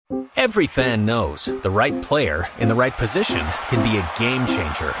Every fan knows the right player in the right position can be a game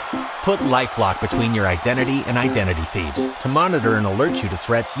changer. Put LifeLock between your identity and identity thieves to monitor and alert you to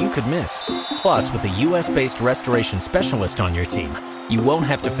threats you could miss. Plus, with a U.S.-based restoration specialist on your team, you won't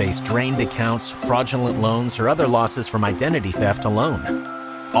have to face drained accounts, fraudulent loans, or other losses from identity theft alone.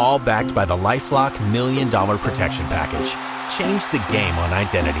 All backed by the LifeLock $1 Million Protection Package. Change the game on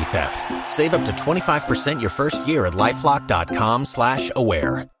identity theft. Save up to 25% your first year at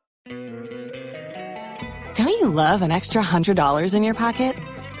LifeLock.com/aware. Don't you love an extra $100 in your pocket?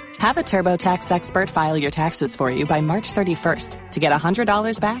 Have a TurboTax expert file your taxes for you by March 31st to get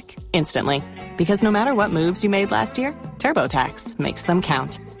 $100 back instantly. Because no matter what moves you made last year, TurboTax makes them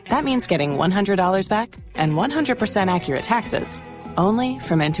count. That means getting $100 back and 100% accurate taxes only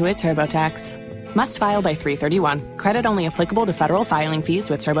from Intuit TurboTax. Must file by 3/31. Credit only applicable to federal filing fees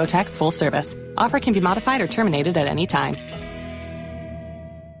with TurboTax full service. Offer can be modified or terminated at any time.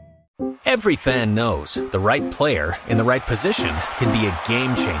 Every fan knows the right player in the right position can be a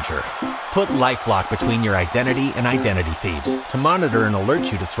game changer. Put LifeLock between your identity and identity thieves to monitor and alert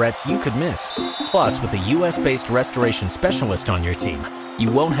you to threats you could miss. Plus, with a U.S.-based restoration specialist on your team,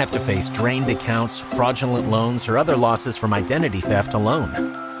 you won't have to face drained accounts, fraudulent loans, or other losses from identity theft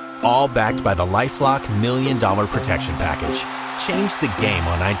alone. All backed by the LifeLock $1 Million Protection Package. Change the game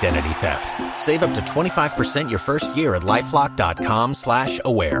on identity theft. Save up to 25% your first year at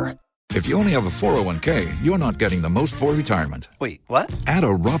LifeLock.com/aware. If you only have a 401k, you're not getting the most for retirement. Wait, what? Add a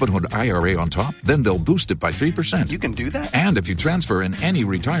Robinhood IRA on top, then they'll boost it by 3%. You can do that? And if you transfer in any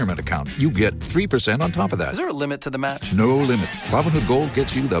retirement account, you get 3% on top of that. Is there a limit to the match? No limit. Robinhood Gold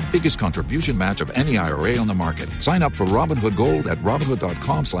gets you the biggest contribution match of any IRA on the market. Sign up for Robinhood Gold at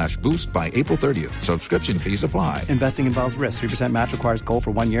Robinhood.com/boost by April 30th. Subscription fees apply. Investing involves risk. 3% match requires gold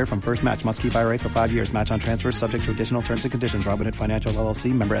for 1 year from first match. Must keep IRA for 5 years. Match on transfers subject to additional terms and conditions. Robinhood Financial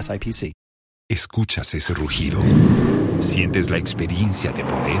LLC. Member SIPC. ¿Escuchas ese rugido? ¿Sientes la experiencia de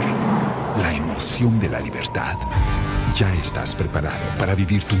poder? ¿La emoción de la libertad? Ya estás preparado para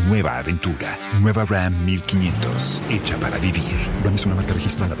vivir tu nueva aventura. Nueva Ram 1500, hecha para vivir. Ram es una marca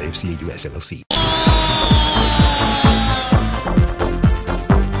registrada de FCA US LLC.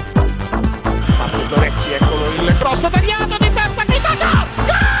 Parte Florenzi, eccolo il cross tagliato di testa che tocca!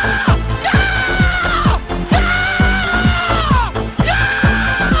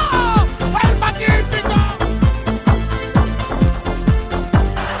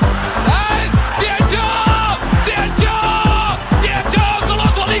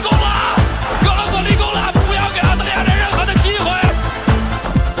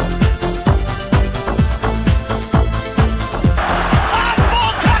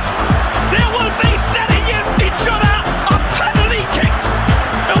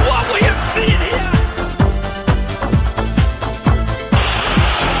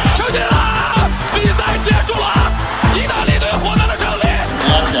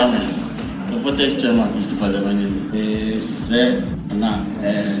 Chairman Christopher Lemani is now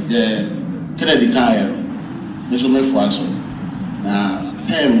the Kennedy Tire. This will make for us now.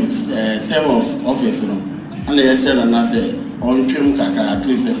 Term of office, and they said, and I say on Trim Kaka at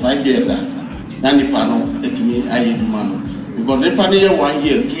least 5 years. Nani Pano, let me I do man because they pay 1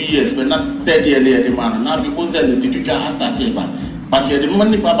 year, 2 years, but not 3rd year the man. Now if you put the teacher has started, but the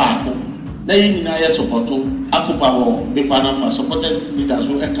money Babako, they in a support to Akupa, the partner for supporters leaders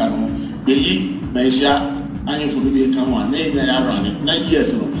who can. Yeyi measure anyi fudu bi kan wa na run na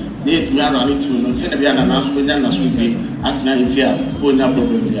years no na etumi run it no se na bia na na so nya na so bi atina infia o nya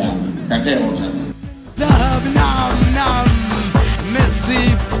problem dia kaka e oka ذهب نعم ميسي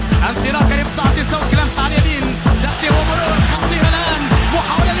انطلاقه لبساطي سوق لمس على اليمين تاتي ومرور خطير الان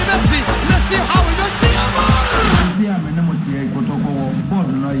محاوله لميسي يحاول ميسي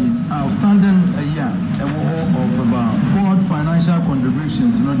outstanding of about board financial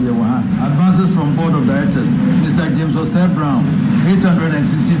contributions, advances from board of directors, Mr. James Osei Brown,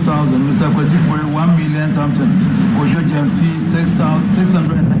 860,000, Mr. Kwesi Fori, 1 million something, Osho Jemfi,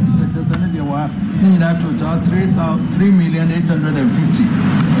 696, total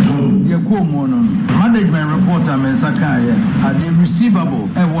 3,850,000. So, management report are the receivable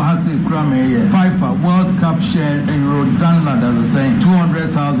FIFA World Cup share Euro Danlad as I say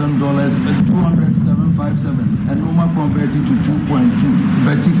 $200,000, 20757, and Numa converted to 2.2.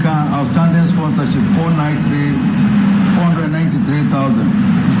 Betika outstanding sponsorship 493,000.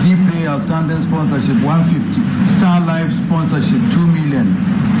 ZPay outstanding sponsorship 150. Star Life sponsorship 2 million.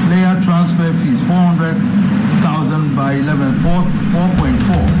 Player transfer fees 400,000 by 11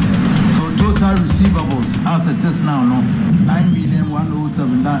 4.4. So total receivables as it is now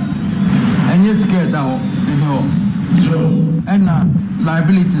 9,107,000. And you scared out in your and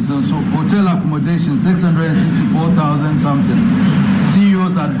liabilities and so hotel accommodation 664,000 something.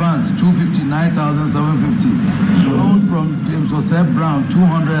 CEO's advance 259,750. Loan from James Joseph Brown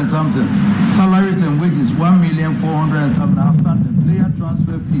 200 and something. Salaries and wages 1,400,000 and something. Outstanding. Player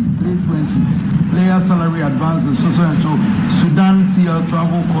transfer fees 320. Player salary advances so and so. Sudan CL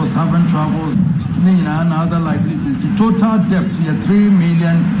travel costs, haven't traveled. And other liabilities. The total debt here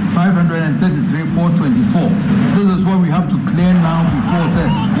 3,533,424. This is what we have to clear now before the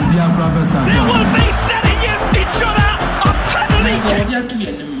Biafra starts. They will be setting each other a penalty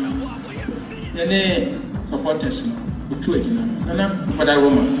kick. Supporters, two again. Nana, but I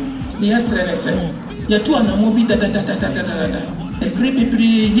woman. Yes, I said. You're two and a movie da. And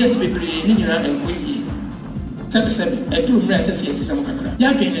pretty, yes, baby, Nina and Queen. 7 and 2 rest yes, some cacra.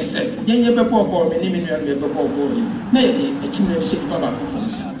 Yakin said, Yan ball, many million ball. Maybe a team of ship Baba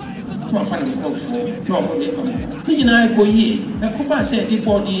performance. No funny call for no money. Nina go ye. A copa said,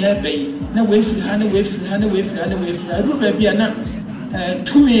 Depot the abbey. No way for honey, way for honey, way for honey, way for. I do be a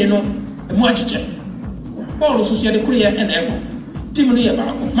 2 million much check. All associated Korea and Echo. Timely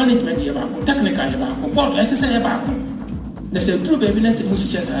about management about technical about what SSI about. There's a true baby nest in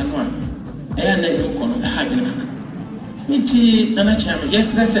Musichas and one. And then you call it Hagen. Inti Nana Cham,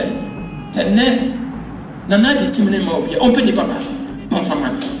 yes, I said. Said Ned Nana de Timmy Mobile, open the papa,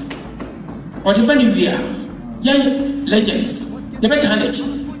 Monfaman. Or the Bunny Via, young legends, the better hand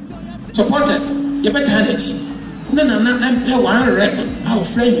supporters, the better hand Nana and pay one rep, our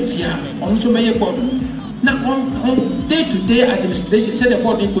friend if you are also may a problem. Now, on day-to-day administration, said the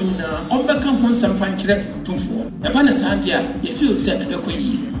body going on become one some fine check to 4. The Panasandia, if you said a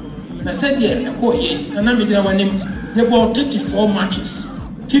queen. I said, yeah, a boy, and I'm making our name. They bought 34 matches,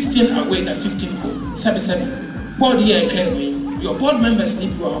 15 away and 15 home, 7. Board year train me. Your board members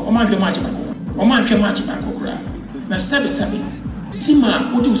need to or my match back, or my match back. Now, 7.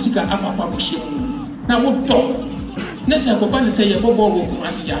 Tima, what do you seek a papa shame? Now, what dog? Let's have a banner say a bobble will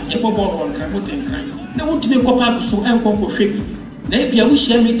ask ya, a bobble on Kramutin. Now, what to make papa so and compo shape? Maybe I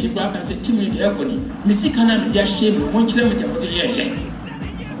wish I meet you back and say, Timmy, the Ebony, Missy Canam, the shame, won't you let me the year?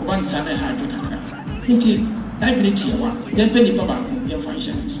 One side I had to Indeed, I believe you one. Then penny papa, your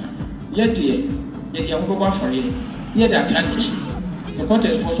function, sir. Yet, dear, yet young Boba for you, yet that energy. The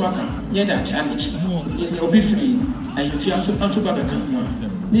contest was welcome, yet that energy. You'll be free, and if you also Baba come on.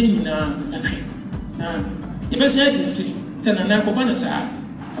 Nina, now, the best head is 10 and I go on, sir.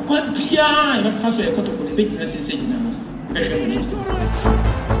 I quite Pia, and a fast way I got to put a big message in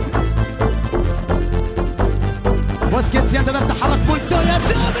بوسكيتس يتذكر تحرك مونتويا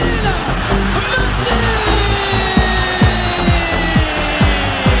جميلة ميسي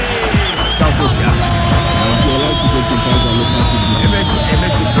كابوتشا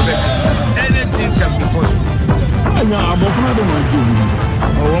anything can be possible. I'm afraid of my dream.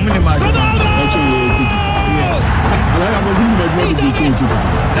 Oh, woman in my dream.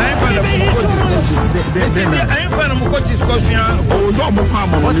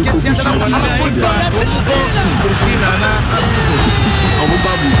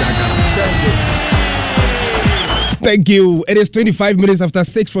 Thank you. It is 25 minutes after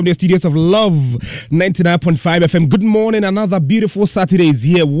 6 from the studios of Love 99.5 FM. Good morning. Another beautiful Saturday is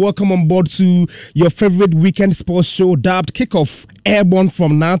here. Welcome on board to your favorite weekend sports show, dubbed Kickoff, airborne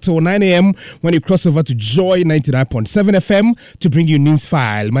from now till 9 a.m. when you cross over to Joy 99.7 FM to bring you news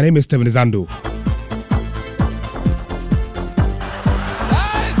file. My name is Steven Zando.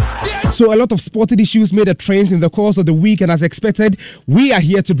 So a lot of sporting issues made the trends in the course of the week, and as expected, we are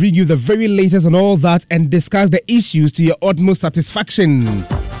here to bring you the very latest on all that and discuss the issues to your utmost satisfaction.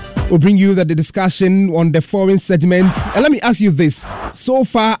 We'll bring you the discussion on the foreign segment. And let me ask you this. So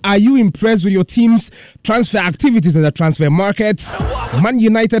far, are you impressed with your team's transfer activities in the transfer market? Man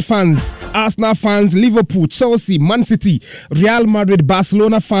United fans, Arsenal fans, Liverpool, Chelsea, Man City, Real Madrid,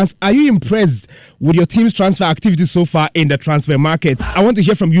 Barcelona fans, are you impressed with your team's transfer activities so far in the transfer market? I want to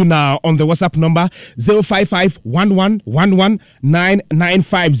hear from you now on the WhatsApp number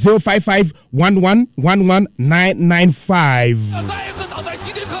 055-1111-995. 055-1111-995.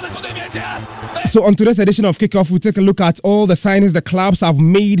 So on today's edition of Kickoff, we'll take a look at all the signings the clubs have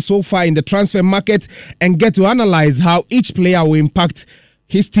made so far in the transfer market and get to analyze how each player will impact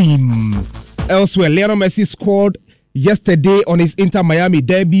his team. Elsewhere, Lionel Messi scored yesterday on his Inter Miami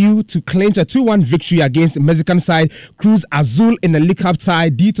debut to clinch a 2-1 victory against Mexican side Cruz Azul in the League Cup tie.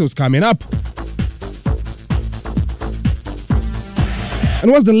 Details coming up. And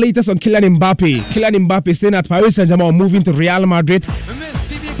what's the latest on Kylian Mbappe? Kylian Mbappe saying that Paris Saint-Germain are moving to Real Madrid.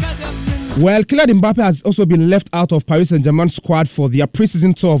 Well, Kylian Mbappe has also been left out of Paris Saint-Germain squad for their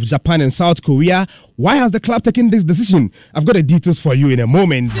pre-season tour of Japan and South Korea. Why has the club taken this decision? I've got the details for you in a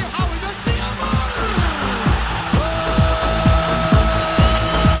moment.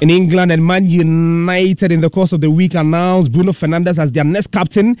 In England, and Man United in the course of the week announced Bruno Fernandes as their next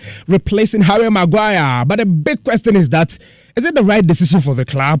captain, replacing Harry Maguire. But the big question is that, is it the right decision for the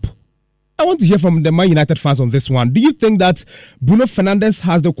club? I want to hear from the Man United fans on this one. Do you think that Bruno Fernandes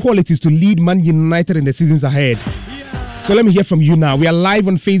has the qualities to lead Man United in the seasons ahead? So let me hear from you now. We are live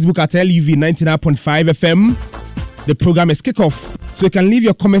on Facebook at LUV 99.5 FM. The program is Kickoff. So you can leave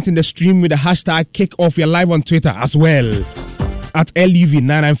your comments in the stream with the hashtag Kickoff. We are live on Twitter as well at LUV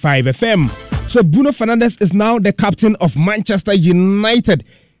 995 FM. So Bruno Fernandes is now the captain of Manchester United.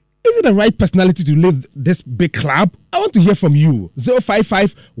 Is it the right personality to lead this big club? I want to hear from you.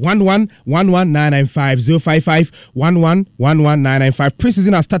 055 11 11995. 055 11 11995.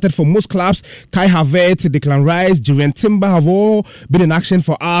 Pre-season has started for most clubs. Kai Havertz, Declan Rice, Jurrien Timber have all been in action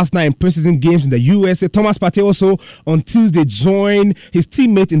for Arsenal in pre-season games in the USA. Thomas Partey also on Tuesday joined his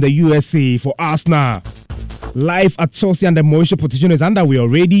teammate in the USA for Arsenal. Live at Chelsea and the Mauricio Pochettino is underway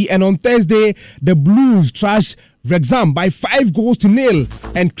already. And on Thursday, the Blues trash Wrexham by 5-0.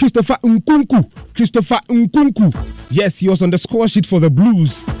 And Christopher Nkunku. Yes, he was on the score sheet for the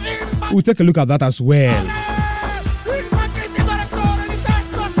Blues. We'll take a look at that as well.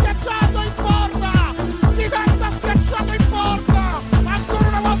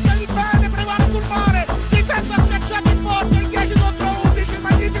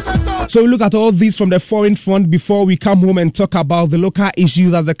 So we look at all this from the foreign front before we come home and talk about the local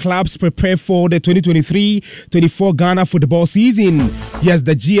issues as the clubs prepare for the 2023-24 Ghana football season. Yes,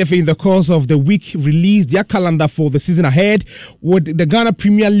 the GFA in the course of the week released their calendar for the season ahead, with the Ghana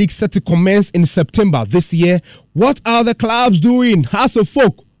Premier League set to commence in September this year. What are the clubs doing? House of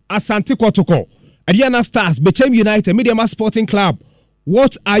Folk, Asante Kotoko, Adiana Stars, Bechem United, Mediama Sporting Club.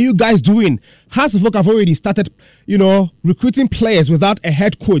 What are you guys doing? House of Folk have already started, recruiting players without a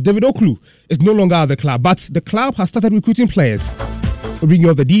head coach. David Oklu is no longer at the club, but the club has started recruiting players. We'll bring you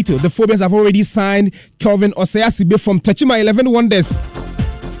all the details. The Phobians have already signed Kelvin Osayasibe from Techima 11 Wonders.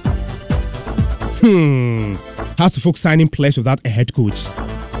 House of Folk signing players without a head coach.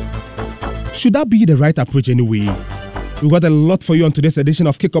 Should that be the right approach anyway? We've got a lot for you on today's edition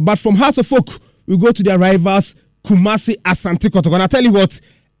of Kickoff. But from House of Folk, we go to their rivals, Kumasi Asante Kotoko. And I tell you what,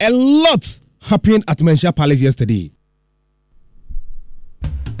 a lot happened at Manchester Palace yesterday.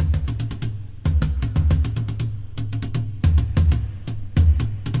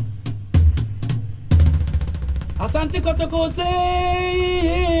 Asante Kotoko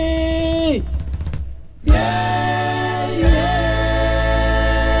say, yeah, yeah.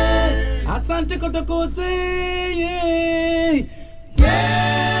 Asante Kotoko say, yeah, yeah.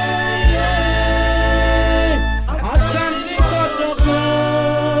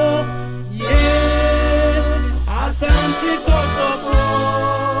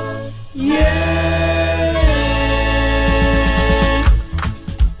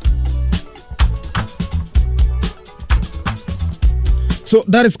 So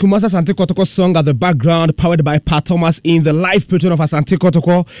that is Kumasa Asante Kotoko's song at the background, powered by Pat Thomas in the live patron of Asante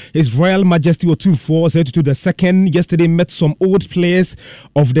Kotoko. His Royal Majesty Otumfuo Osei-Tutu II yesterday met some old players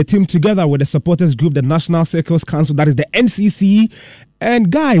of the team together with the supporters group, the National Circles Council, that is the NCC.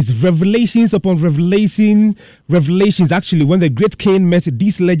 And guys, revelations upon revelations actually when the Great King met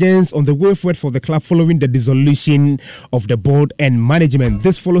these legends on the way forward for the club following the dissolution of the board and management.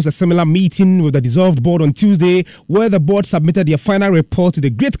 This follows a similar meeting with the dissolved board on Tuesday, where the board submitted their final report to the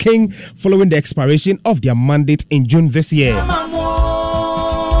Great King following the expiration of their mandate in June this year.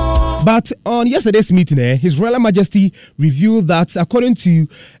 But on yesterday's meeting, His Royal Majesty revealed that according to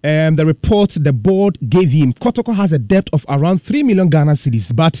the report the board gave him, Kotoko has a debt of around 3 million Ghana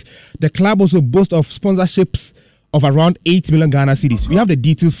cedis, but the club also boasts of sponsorships of around 8 million Ghana cedis. We have the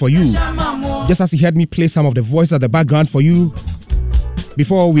details for you. Just as you heard me play some of the voices at the background for you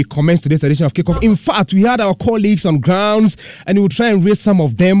before we commence today's edition of Kickoff. In fact, we had our colleagues on grounds and we will try and raise some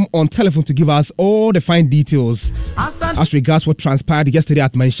of them on telephone to give us all the fine details as regards what transpired yesterday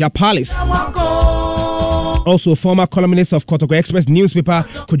at Manchester Palace. Also, former columnist of Kotoko Express newspaper,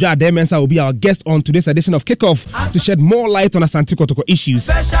 Kojo Ademensa, will be our guest on today's edition of Kickoff to shed more light on Asante Kotoko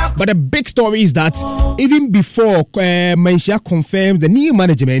issues. But the big story is that even before Manchester confirmed the new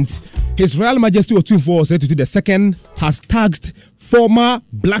management, His Royal Majesty Otumfuo Osei-Tutu II has tasked former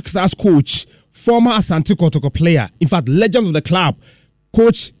Black Stars coach, former Asante Kotoko player, in fact, legend of the club,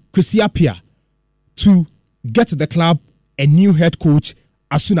 Coach Kwesi Appiah, to get the club a new head coach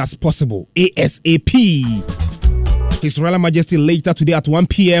as soon as possible, ASAP. His Royal Majesty later today at 1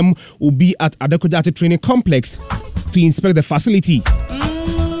 p.m. will be at Adekojati Training Complex to inspect the facility.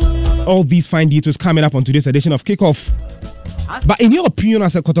 All these fine details coming up on today's edition of Kickoff. But in your opinion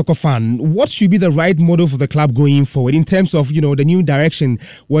as a Kotoko fan, what should be the right model for the club going forward in terms of, the new direction,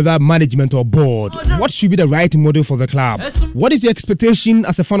 whether management or board? What should be the right model for the club? What is your expectation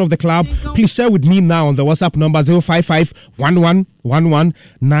as a fan of the club? Please share with me now on the WhatsApp number 055 11 11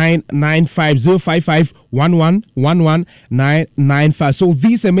 995 055 11 11 995. So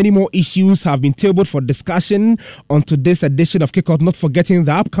these and many more issues have been tabled for discussion on today's edition of Kickoff, not forgetting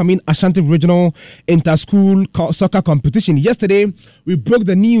the upcoming Ashanti Regional Inter-School Soccer Competition. Yesterday, we broke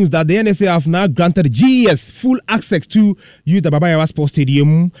the news that the NSA have now granted GES full access to use the Baba Yara Sports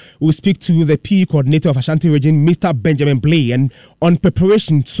Stadium. We'll speak to the PE coordinator of Ashanti Region, Mr. Benjamin Blay, and on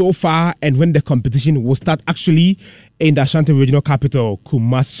preparation so far and when the competition will start actually in the Ashanti Regional capital,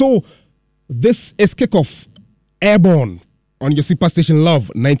 Kumasi. So, this is Kickoff Airborne on your superstation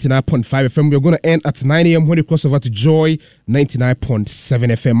Love 99.5 FM. We're going to end at 9 a.m. when we cross over to Joy 99.7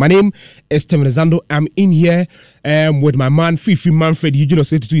 FM. My name is Tim Rezando. I'm in here with my man Fifi Manfred. Eugene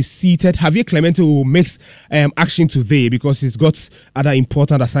Osetutu is seated. Javier Clemente will make action today because he's got other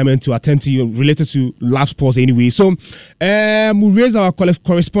important assignment to attend to related to live sports anyway. So we'll raise our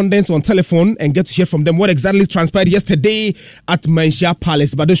correspondents on telephone and get to hear from them what exactly transpired yesterday at Manshia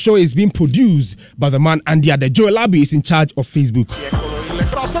Palace. But the show is being produced by the man Andy Ade. Joel Labi is in charge of Facebook.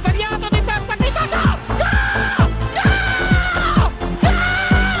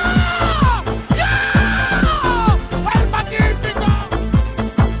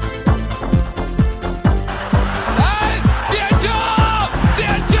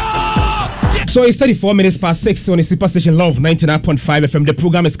 So it's 34 minutes past 6 on the Superstation Love 99.5 FM. The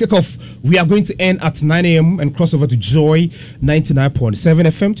program is Kickoff. We are going to end at 9 a.m. and cross over to Joy 99.7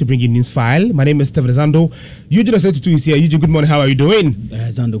 FM to bring you news file. My name is Steve Zando. Eugene Osetutu is here. Eugene, good morning. How are you doing?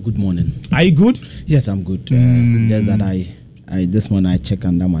 Zando, good morning. Are you good? Yes, I'm good. Just that I this morning I check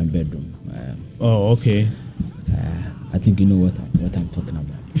under my bedroom. Okay. I think you know what I'm talking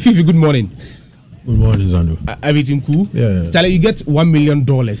about. Fifi, good morning. Good morning, Zando. Everything cool? Yeah. Charlie, you get $1 million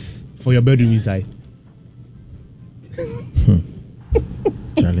for your bedroom inside.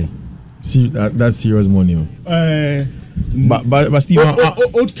 Charlie, see that's serious money. But Steve,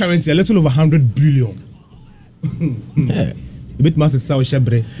 old currency, a little over 100 billion. Yeah. A bit massive South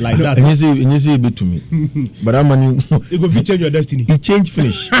Shebre like that. And you say a bit to me, but that money you go change your destiny. It changed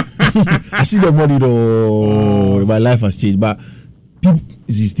finish. I see the money though. My life has changed, but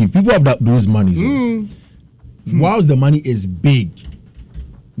people have those monies. Whilst the money is big,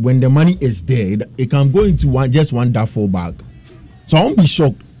 when the money is there, it can go into just one duffel bag. So I won't be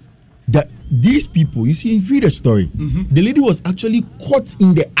shocked that these people, you see, read the story. The lady was actually caught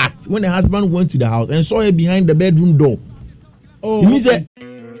in the act when the husband went to the house and saw her behind the bedroom door. Oh, it means that.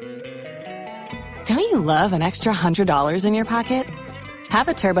 Don't you love an extra $100 in your pocket? Have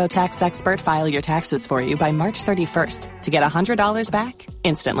a TurboTax expert file your taxes for you by March 31st to get $100 back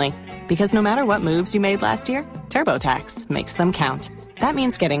instantly. Because no matter what moves you made last year, TurboTax makes them count. That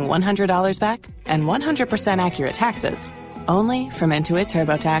means getting $100 back and 100% accurate taxes, only from Intuit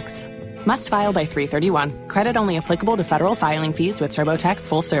TurboTax. Must file by 3/31. Credit only applicable to federal filing fees with TurboTax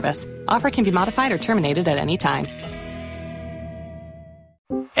full service. Offer can be modified or terminated at any time.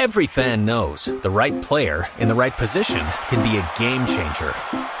 Every fan knows the right player in the right position can be a game changer.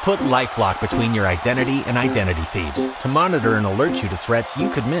 Put LifeLock between your identity and identity thieves to monitor and alert you to threats you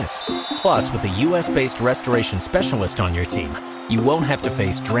could miss. Plus, with a U.S.-based restoration specialist on your team, you won't have to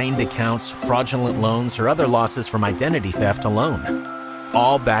face drained accounts, fraudulent loans, or other losses from identity theft alone.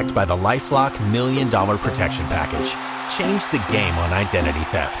 All backed by the LifeLock $1 Million Protection Package. Change the game on identity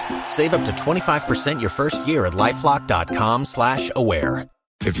theft. Save up to 25% your first year at LifeLock.com/aware.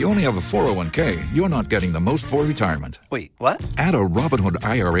 If you only have a 401k, you're not getting the most for retirement. Wait, what? Add a Robinhood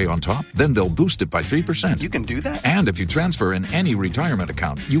IRA on top, then they'll boost it by 3%. You can do that? And if you transfer in any retirement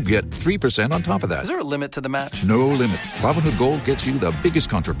account, you get 3% on top of that. Is there a limit to the match? No limit. Robinhood Gold gets you the biggest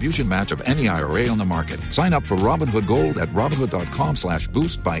contribution match of any IRA on the market. Sign up for Robinhood Gold at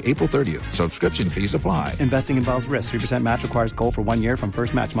Robinhood.com/boost by April 30th. Subscription fees apply. Investing involves risk. 3% match requires gold for 1 year from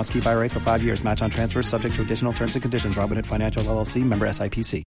first match. Must keep IRA for 5 years. Match on transfers subject to additional terms and conditions. Robinhood Financial LLC. Member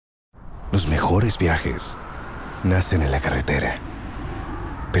SIPC. Los mejores viajes nacen en la carretera,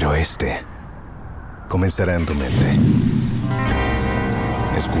 pero este comenzará en tu mente.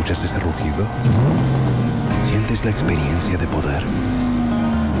 ¿Escuchas ese rugido? ¿Sientes la experiencia de poder?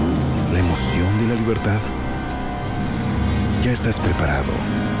 ¿La emoción de la libertad? Ya estás preparado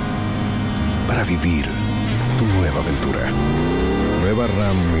para vivir tu nueva aventura. Nueva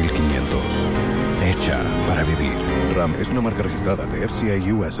RAM 1500. Hecha para vivir. RAM es una marca registrada de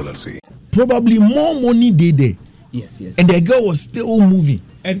FCI US LLC. Probably more money there. Yes. And the girl was still moving.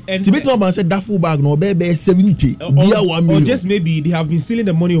 And Tibet man said that full bag no be 70. Or just maybe they have been stealing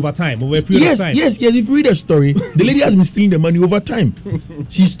the money over time, over a period of time. Yes. If you read the story, the lady has been stealing the money over time.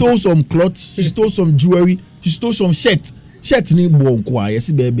 She stole some clothes, she stole some jewelry, she stole some shirt. Shirt ni bon kwa yes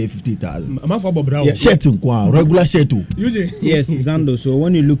be 50,000. Shirt kwa regular shirt. Yes, Zando. So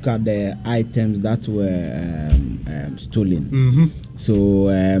when you look at the items that were stolen, so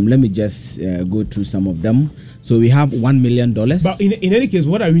let me just go through some of them. So we have $1 million. But in any case,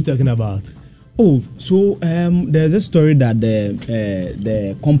 what are we talking about? Oh, so there's a story that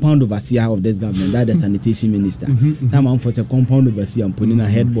the compound overseer of this government, that the sanitation minister, someone for the compound overseer and putting a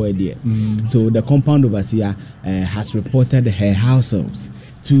head boy there. So the compound overseer has reported her households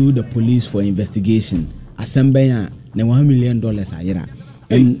to the police for investigation. Assembling $1 million a year.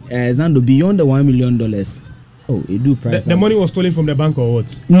 And Zando, beyond the $1 million. Oh, it do price. The money was stolen from the bank or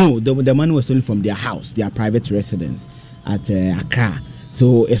what? No, the money was stolen from their house, their private residence at Accra.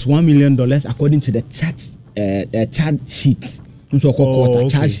 So it's $1 million according to the charge sheet. So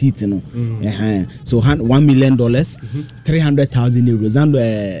charge sheet, you know. So $1 million, 300,000 euros. And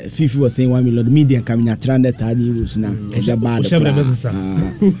Fifi was saying 1 million. Median coming at 300,000 euros now. It's a bad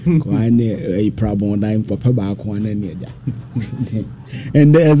problem.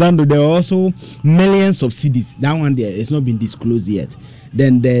 And there were also millions of CDs. That one there it's not been disclosed yet.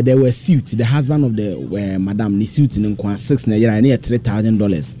 Then there were suits. The husband of the Madam ni suits in $6 near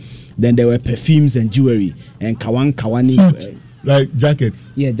 $3,000. Then there were perfumes and jewelry and kawani. Like jackets.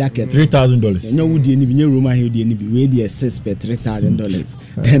 Yeah, jacket. $3,000. No, would you Roma here? We had $6 per $3,000.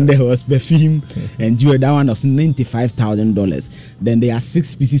 Then there was perfume and jewelry. That one was $95,000. Then there are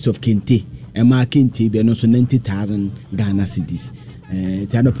 6 pieces of kente. And my kente, and also 90,000 Ghana cedis. I'm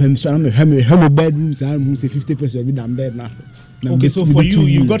bedrooms. I'm 50% of the bed. Okay, so for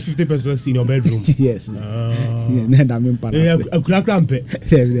you got 50% in your bedroom. Yes.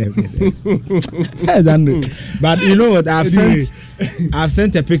 But you know what? I've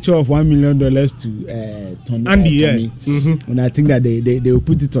sent a picture of $1 million to Tony. Andy, and I think that they will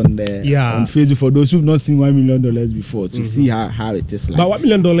put it on on Facebook for those who've not seen $1 million before to see how it is like. But $1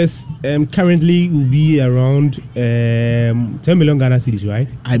 million currently will be around 10 million Ghana cedis, right?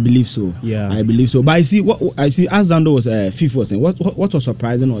 I believe so. Yeah, I believe so. But I see as Zando was FIFA was saying, what was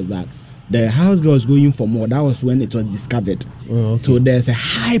surprising was that the house girl was going for more. That was when it was discovered. Okay. So there's a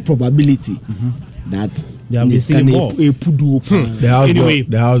high probability that they have been stealing more. The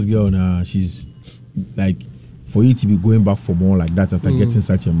house girl now, she's like, for you to be going back for more like that after getting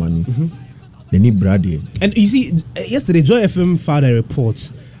such a money, they need Brady. And you see, yesterday Joy FM filed a report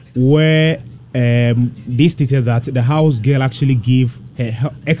where they stated that the house girl actually gave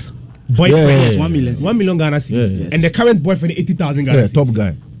her ex-boyfriend 1 million Ghana cedis, and the current boyfriend 80,000 Ghana cedis. Top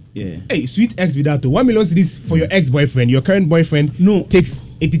guy. Yeah. Hey, sweet ex with that. 1 million cedis for your ex-boyfriend. Your current boyfriend takes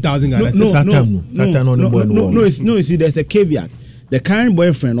 80,000 Ghana cedis. No. You see, there's a caveat. The current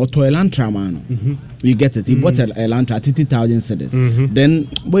boyfriend or to Elantra man, you get it. He bought a Elantra at 80,000 cedis. Then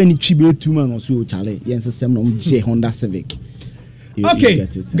when he chibe 2 man or so, Charlie, yes, a Honda Civic. Okay,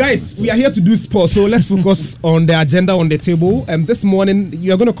 guys, we are here to do sports, so let's focus on the agenda on the table. This morning,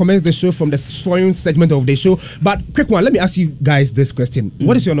 you are going to commence the show from the foreign segment of the show. But quick one, let me ask you guys this question: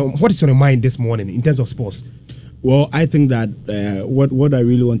 What is on your mind this morning in terms of sports? Well, I think that what I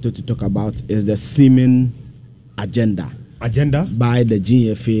really wanted to talk about is the seeming agenda by the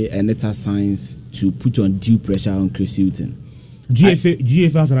GFA and Netta Science to put on due pressure on Chris Hughton.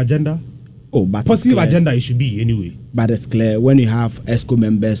 GFA has an agenda. Oh, but positive agenda it should be anyway. But it's clear when you have ESCO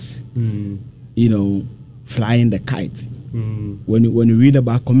members, flying the kite. When you read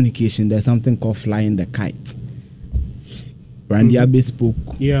about communication, there's something called flying the kite. Randy Abe spoke.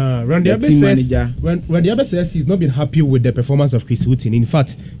 Yeah, Randy Abe says he's not been happy with the performance of Chris Hughton. In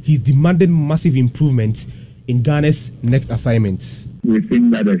fact, he's demanded massive improvement in Ghana's next assignments. We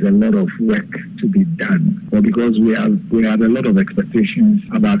think that there's a lot of work to be done, but because we have a lot of expectations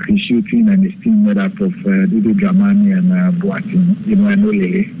about Chris Hughton and his team made up of Dudu Dramani and Boateng, and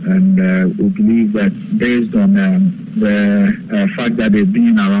Olele, and we believe that based on the fact that they've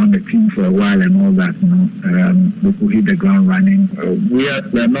been around the team for a while and all that, we could hit the ground running.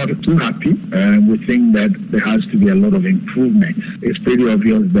 We're not too happy. We think that there has to be a lot of improvements. It's pretty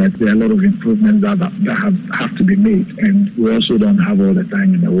obvious that there are a lot of improvements that have to be made, and we also don't have all the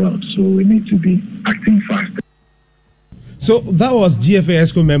time in the world, so we need to be acting faster. So that was GFA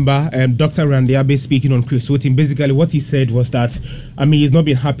ESCO member Dr. Randy Abe speaking on Chris Hughton. Basically, what he said was that, he's not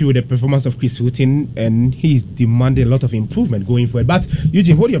been happy with the performance of Chris Hughton and he's demanded a lot of improvement going forward. But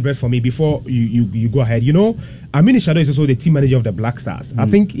Eugene, hold your breath for me before you go ahead. You know, Aminu Shadow is also the team manager of the Black Stars. I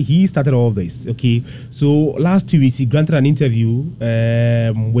think he started all of this. Okay, so last 2 weeks he granted an interview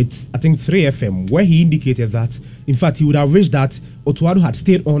with I think 3FM where he indicated that, in fact, he would have wished that Otuado had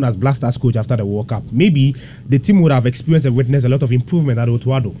stayed on as Black Stars coach after the World Cup. Maybe the team would have experienced and witnessed a lot of improvement at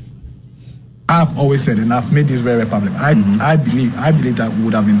Otuado. I've always said, and I've made this very public, I believe that we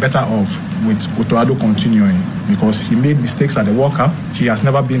would have been better off with Otuado continuing because he made mistakes at the World Cup. He has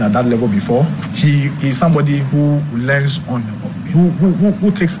never been at that level before. He is somebody who learns on,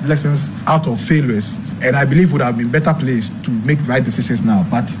 who takes lessons out of failures, and I believe would have been better placed to make right decisions now.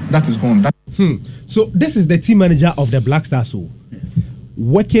 But that is gone. So this is the team manager of the Black Stars,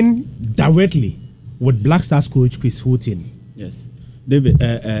 working directly with Black Stars coach Chris Hughton. Yes. David,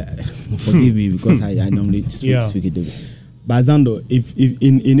 forgive me because I normally speak it, David. But Zando, if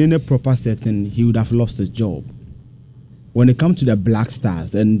in any proper setting, he would have lost his job. When it comes to the Black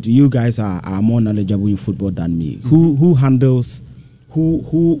Stars, and you guys are more knowledgeable in football than me, who handles,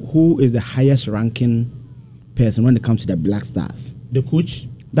 who is the highest ranking person when it comes to the Black Stars? The coach.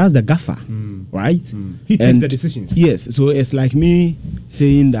 That's the gaffer, right? He takes the decisions. Yes, so it's like me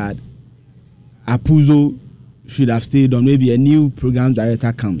saying that Apuzo should have stayed on. Maybe a new program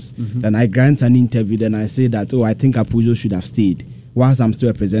director comes, then I grant an interview, then I say that, I think Apuzo should have stayed, whilst I'm still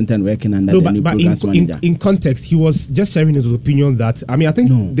a presenter and working under the new programs manager. In context, he was just sharing his opinion that, I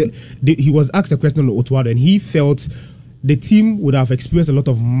think he was asked a question on Otuado and he felt the team would have experienced a lot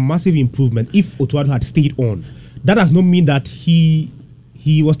of massive improvement if Otuado had stayed on. That does not mean that he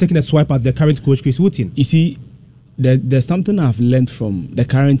was taking a swipe at the current coach, Chris Hughton. You see, there's something I've learned from the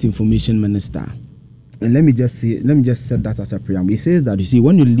current information minister. And let me just set that as a preamble. He says that, you see,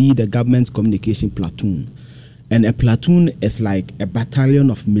 when you lead a government communication platoon, and a platoon is like a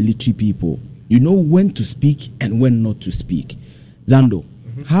battalion of military people, you know when to speak and when not to speak. Zando,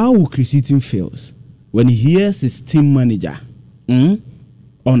 how will Chris Hughton feels when he hears his team manager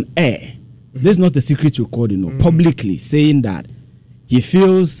on air? This is not a secret recording, publicly saying that he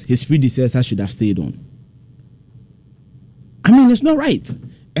feels his predecessor should have stayed on. It's not right.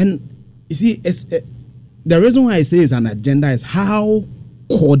 And you see, the reason why I say it's an agenda is how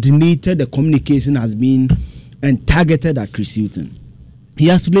coordinated the communication has been and targeted at Chris Hughton. He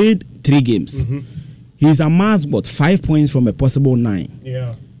has played 3 games. He's amassed 5 points from a possible 9.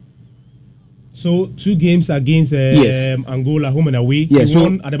 Yeah. So 2 games against Angola, home and away. Yes. He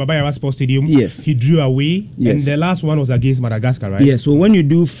won at the Baba Yara Sports Stadium. Yes. He drew away. Yes. And the last one was against Madagascar, right? Yes. So when you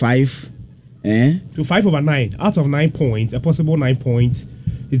do 5, to 5 over 9, out of 9 points, a possible 9 points,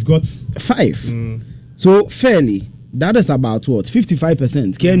 he's got 5. So fairly, that is about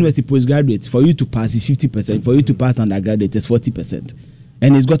 55%. KNUST postgraduate, for you to pass is 50%. For you to pass undergraduate is 40%.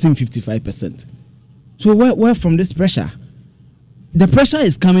 And he's gotten 55%. So where from this pressure? The pressure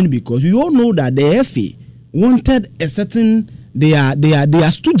is coming because we all know that the FA wanted a certain, they are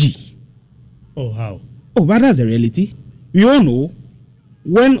stoogy. Oh, how? Oh, but that's a reality. We all know.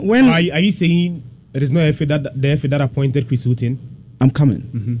 When are you saying it is not the FA that appointed Chris Hughton? I'm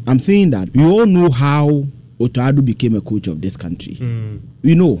coming. I'm saying that we all know how Otuado became a coach of this country.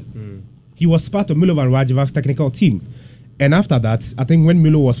 We know. He was part of Milo Van Rajavac's technical team. And after that, I think when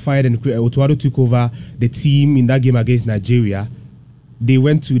Milo was fired and Otuado took over the team in that game against Nigeria, they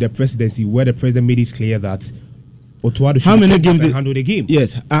went to the presidency where the president made it clear that Otuado should handle the game.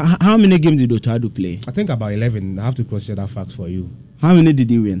 Yes. How many games did Otuado play? I think about 11. I have to cross-check that fact for you. How many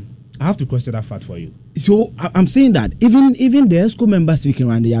did he win? I have to cross-check that fact for you. So I'm saying that even the ESCO member speaking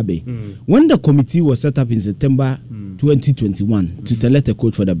around the Abbey, when the committee was set up in September 2021 to select a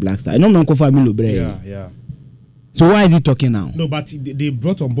coach for the Black Stars, yeah. So why is he talking now? No, but they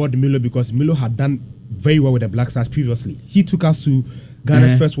brought on board Milo because Milo had done very well with the Black Stars previously. He took us to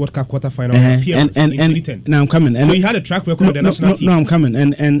Ghana's first World Cup quarterfinal appearance in 2010. Now I'm coming. So he had a track record with the national team. No, I'm coming.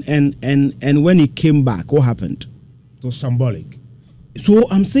 And when he came back, what happened? It was symbolic. So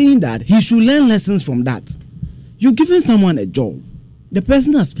I'm saying that he should learn lessons from that. You're giving someone a job. The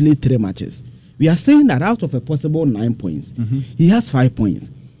person has played 3 matches. We are saying that out of a possible 9 points, he has 5 points.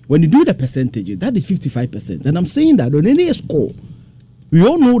 When you do the percentages, that is 55%. And I'm saying that on any score, we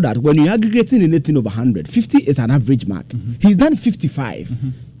all know that when you're aggregating anything over 100, 50 is an average mark. He's done 55.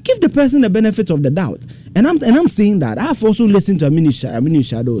 Give the person the benefit of the doubt. And I'm saying that I've also listened to Aminu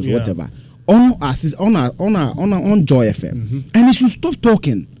Shadows, whatever, on Joy FM, and he should stop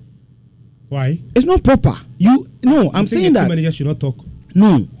talking. Why? It's not proper. I'm saying that managers should not talk.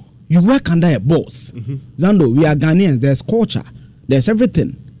 No, you work under a boss. Zando, we are Ghanaians. There's culture. There's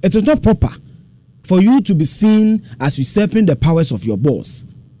everything. It is not proper for you to be seen as usurping the powers of your boss.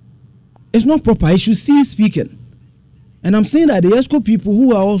 It's not proper. You should see speaking. And I'm saying that the ESCO people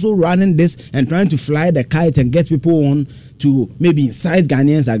who are also running this and trying to fly the kite and get people on to maybe incite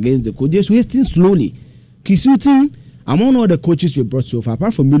Ghanaians against the coach, they're wasting slowly. Chris Hughton, among all the coaches we brought so far,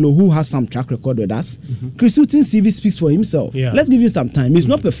 apart from Milo, who has some track record with us, Chris Hughton's CV speaks for himself. Yeah. Let's give you some time. He's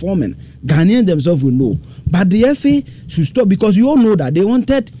not performing. Ghanaians themselves will know. But the FA should stop, because you all know that they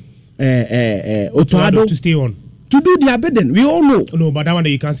wanted Otuado to stay on. To do their bidding, we all know. No, but that one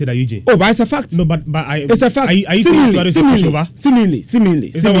you can't say that, Eugene. Oh, but it's a fact. No, but it's a fact. Are you saying Otuado to push over? Seemingly.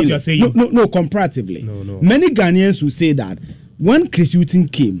 Is that what you're saying? No, comparatively. No. Many Ghanaians will say that when Chris Hughton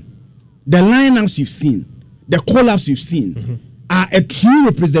came, the lineups you've seen, the call-ups you've seen, are a true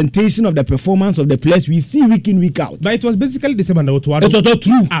representation of the performance of the players we see week in, week out. But it was basically the same under Otuado. It was not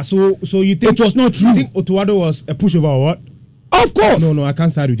true. So you think it was not true? You think Otuado was a pushover or what? Of course. No, I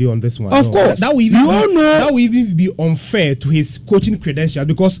can't side with you on this one. Of course. That will even be unfair to his coaching credentials,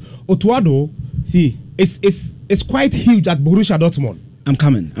 because Otuado, is quite huge at Borussia Dortmund. I'm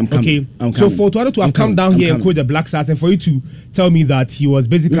coming. Okay. So for Otuado to have come down here and coach the Black Stars, and for you to tell me that he was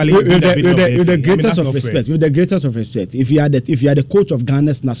basically with the greatest of respect, with the greatest of respect, if you are the coach of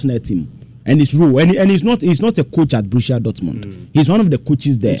Ghana's national team, and it's rule, and he's not a coach at Borussia Dortmund. He's one of the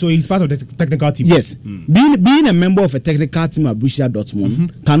coaches there. So he's part of the technical team. Yes, being a member of a technical team at Borussia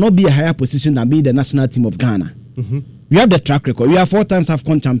Dortmund cannot be a higher position than being the national team of Ghana. We have the track record. We are 4 times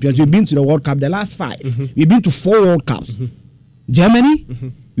AFCON champions. We've been to the World Cup the last 5. We've been to 4 World Cups. Germany.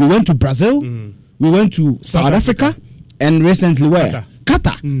 We went to Brazil. We went to South Africa, and recently where?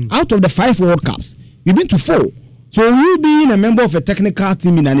 Qatar. Out of the 5 World Cups, we've been to 4. So you being a member of a technical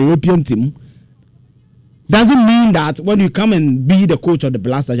team in an European team doesn't mean that when you come and be the coach of the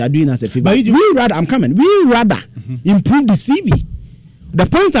Blasters, you're doing us a favor. We rather improve the CV. The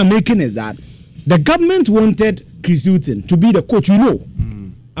point I'm making is that the government wanted Chris Hughton to be the coach,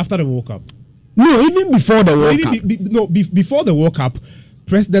 after the World Cup. No, even before the World Cup. Before the World Cup,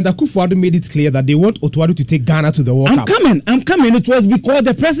 President Akufo-Addo made it clear that they want Otuado to take Ghana to the World Cup. I'm coming. It was because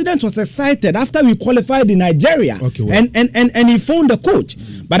the president was excited after we qualified in Nigeria, and he phoned the coach.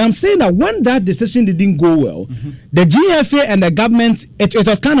 But I'm saying that when that decision didn't go well, the GFA and the government, it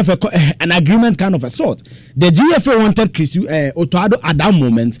was kind of an agreement, kind of a sort. The GFA wanted Otuado at that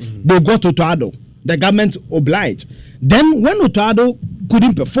moment. They got Otuado. The government obliged. Then when Otuado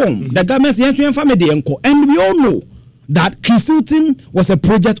couldn't perform, the government said, and we all know that Chris Hughton was a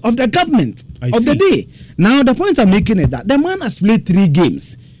project of the government the day. Now, the point I'm making is that the man has played 3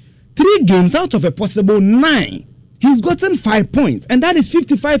 games. 3 games out of a possible 9. He's gotten 5 points, and that is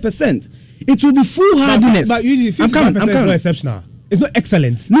 55%. It will be foolhardiness. But usually 55% is not exceptional. It's not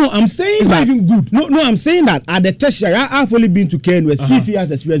excellent. No, I'm saying it's not even good. No, I'm saying that at the tertiary, I've only been to KNUS. 50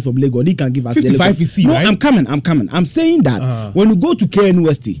 years experience from Lagos. He can give us 55 is C, no, right? I'm coming. I'm saying that when you go to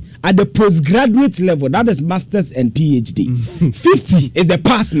KNUST at the postgraduate level, that is masters and PhD. 50 is the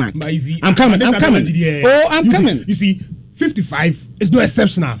pass mark. I'm coming. I'm coming. You see, 55 is not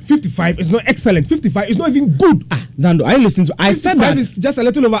exceptional. 55 is not excellent. 55 is not even good. Zando, I listened to. I said that is just a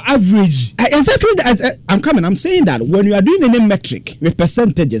little over average. Exactly. I'm coming. I'm saying that when you are doing any metric with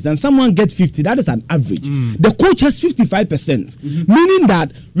percentages and someone gets 50, that is an average. The coach has 55%, meaning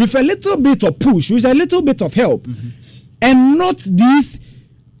that with a little bit of push, with a little bit of help, and not this.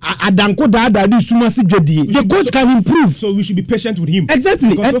 The coach can improve. So we should be patient with him. Exactly.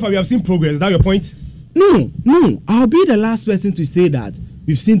 Because so far we have seen progress. Is that your point? No. I'll be the last person to say that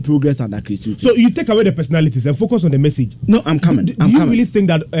we've seen progress under Chris Hughton. So you take away the personalities and focus on the message. No, I'm coming. Do you really think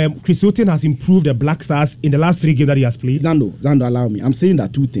that Chris Hughton has improved the Black Stars in the last 3 games that he has played? Zando, allow me. I'm saying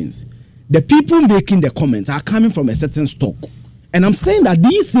that 2 things. The people making the comments are coming from a certain stock. And I'm saying that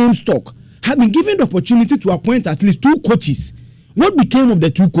these same stock have been given the opportunity to appoint at least 2 coaches. What became of the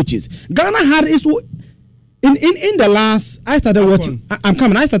 2 coaches? Ghana had in the last, I started watching.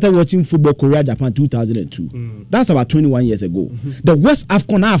 I started watching football Korea Japan 2002. That's about 21 years ago. The worst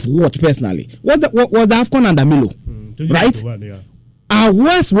AFCON I've watched personally was the AFCON under Milo, right? Our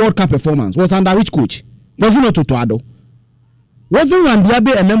worst World Cup performance was under which coach? Was it not Otuado? Wasn't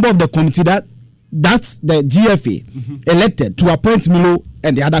Randiabe a member of the committee that's the GFA elected to appoint Milo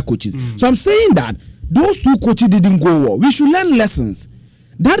and the other coaches? So I'm saying that those 2 coaches didn't go well. We should learn lessons.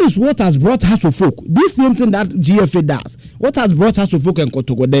 That is what has brought Hasselhoff. This same thing that GFA does. What has brought Hasselhoff and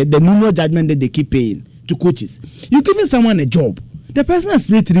Kotogo, the numerous judgment that they keep paying to coaches. You're giving someone a job. The person has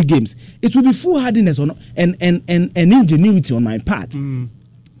played 3 games. It will be foolhardiness and ingenuity on my part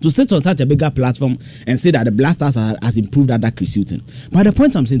to sit on such a bigger platform and say that the Black Stars has improved under Chris Hughton. But the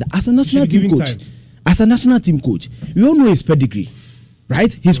point I'm saying that as a national team coach, we all know his pedigree,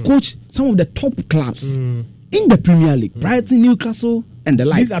 right? He's coached some of the top clubs in the Premier League, Brighton, Newcastle, and the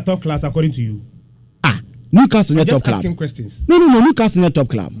likes. These are top clubs according to you. Newcastle is top club. Asking questions. No. Newcastle is top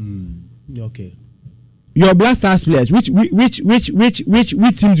club. Okay. Your Black Stars players, which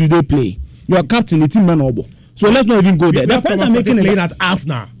team do they play? Your captain, the team man obo. So let's not even go there. The point I'm making is playing at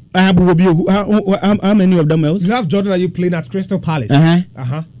Arsenal. How many of them else? You have Jordan. Are you playing at Crystal Palace?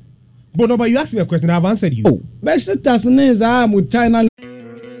 But you asked me a question. I've answered you. With China.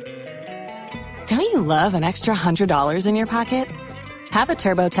 Don't you love an extra $100 in your pocket? Have a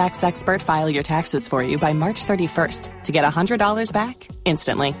TurboTax expert file your taxes for you by March 31st to get $100 back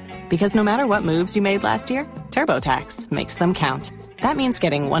instantly. Because no matter what moves you made last year, TurboTax makes them count. That means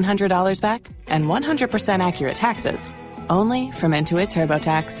getting $100 back and 100% accurate taxes only from Intuit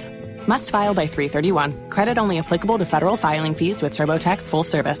TurboTax. Must file by 3/31. Credit only applicable to federal filing fees with TurboTax full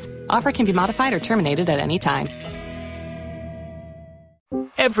service. Offer can be modified or terminated at any time.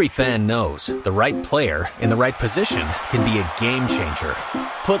 Every fan knows the right player in the right position can be a game changer.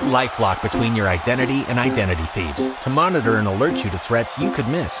 Put LifeLock between your identity and identity thieves to monitor and alert you to threats you could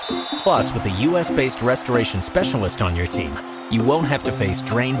miss. Plus, with a U.S.-based restoration specialist on your team, you won't have to face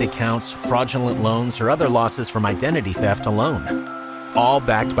drained accounts, fraudulent loans, or other losses from identity theft alone. All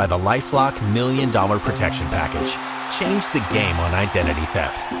backed by the LifeLock $1 Million Protection Package. Change the game on identity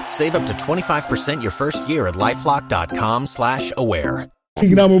theft. Save up to 25% your first year at LifeLock.com/aware.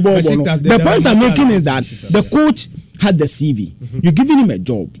 The point I'm making is that the coach had the CV. You're giving him a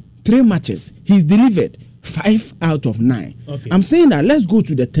job, 3 matches. He's delivered 5 out of 9. Okay. I'm saying that let's go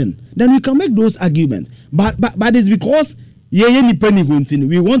to the 10. Then we can make those arguments. But it's because we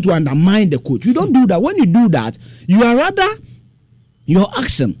want to undermine the coach. You don't do that. When you do that, your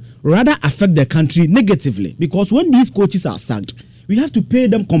action rather affect the country negatively. Because when these coaches are sacked, we have to pay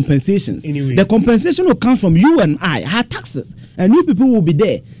them compensations. Anyway. The compensation will come from you and I, our taxes. And you people will be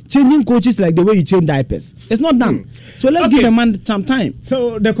there changing coaches like the way you change diapers. It's not done. So let's give the man some time.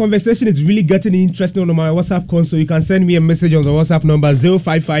 So the conversation is really getting interesting on my WhatsApp console. You can send me a message on the WhatsApp number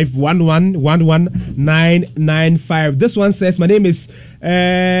 055-1111-995. This one says, my name is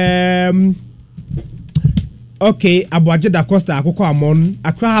Abuaje da Costa Akoko Amon.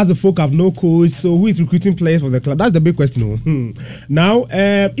 Accra has a folk have no coach, so who is recruiting players for the club? That's the big question. Now,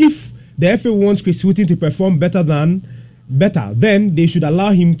 if the FA wants Chris Hughton to perform better, then they should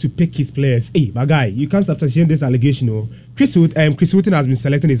allow him to pick his players. Hey, my guy, you can't substantiate this allegation. Chris Hughton has been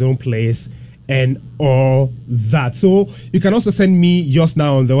selecting his own players and all that. So you can also send me yours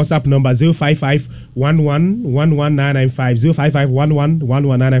now on the WhatsApp number 055-1111-995.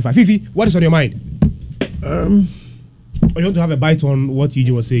 055-1111-995. Fifi, what is on your mind? You want to have a bite on what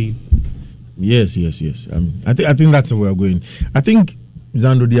Eugene was saying? Yes. I think that's where we're going. I think,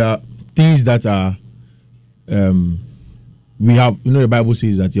 Zando, there are things that are we have. The Bible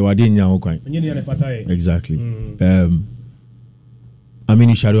says that you are doing exactly.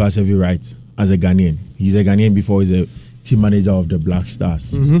 Aminu Shadow has every right as a Ghanaian. He's a Ghanaian before he's a team manager of the Black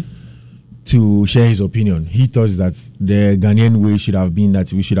Stars. To share his opinion. He thought that the Ghanaian way should have been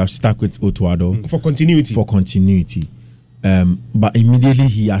that we should have stuck with Otuado for continuity. But immediately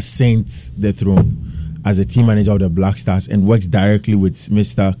he ascends the throne as a team manager of the Black Stars and works directly with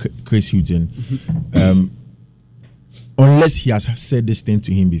Mr. Chris Hughton. Unless he has said this thing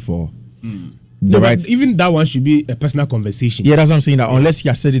to him before. Even that one should be a personal conversation. Yeah, that's what I'm saying. That unless he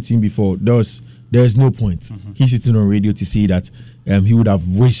has said it to him before, there's no point. He's sitting on radio to say that he would have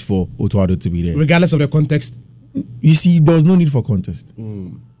wished for Otuado to be there, regardless of the context. You see, there's no need for context.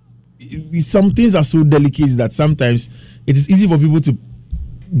 Some things are so delicate that sometimes it is easy for people to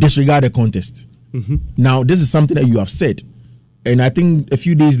disregard the context. Now, this is something that you have said, and I think a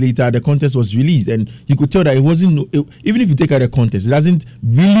few days later the context was released, and you could tell that it wasn't. Even if you take out the context, it doesn't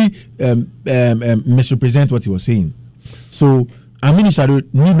really misrepresent what he was saying. So Aminu Shadow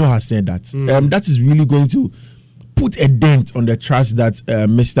need not have said that. That is really going to put a dent on the trust that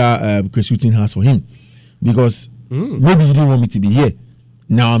Mr. Chris Hughton has for him, because maybe you didn't want me to be here.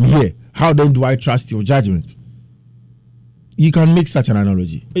 Now I'm here. How then do I trust your judgment? You can make such an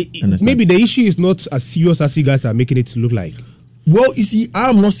analogy. Maybe the issue is not as serious as you guys are making it look like. Well, you see,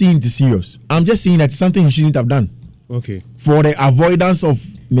 I'm not saying it is serious. I'm just saying that it's something he shouldn't have done. Okay. For the avoidance of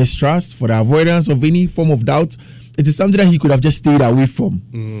mistrust, for the avoidance of any form of doubt, it is something that he could have just stayed away from.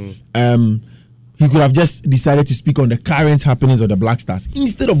 He could have just decided to speak on the current happenings of the Black Stars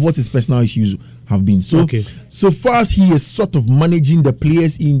instead of what his personal issues have been. So far as he is sort of managing the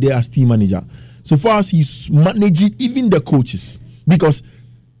players in there as team manager, so far as he's managing even the coaches, because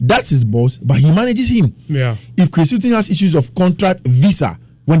That's his boss, but he manages him. Yeah. If Chris Hughton has issues of contract visa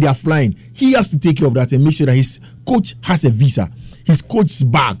when they are flying, he has to take care of that and make sure that his coach has a visa. His coach's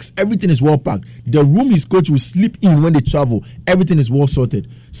bags, everything is well packed. The room his coach will sleep in when they travel, everything is well sorted.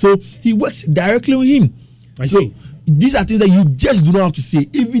 So he works directly with him. I see. These are things that you just do not have to say,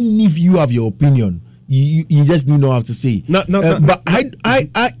 even if you have your opinion. You just do not have to say. But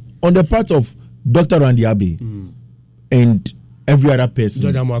I on the part of Dr. Randy Abbey and every other person,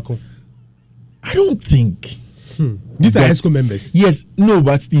 George Amoako, I don't think these are ESCO members. Yes, no,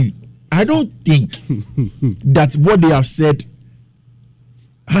 but Steve, I don't think that what they have said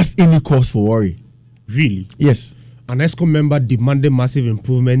has any cause for worry. Really? Yes. An ESCO member demanded massive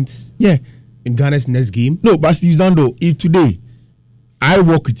improvements. Yeah. In Ghana's next game. No, but Steve Zando, if today I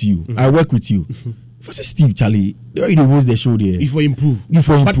work with you, I work with you. If I say Steve, Charlie, they already host the show there. If we improve.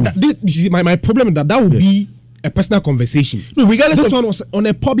 But you see, my problem is that would be a personal conversation. No, regardless this one was on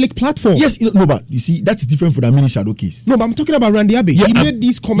a public platform. Yes, no, but you see, that's different for the Amini Shadow case. No, but I'm talking about Randy Abbey. He made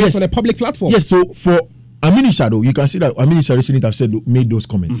these comments on a public platform. Yes, so for Amini Shadow, you can see that Amini Shadow shouldn't have made those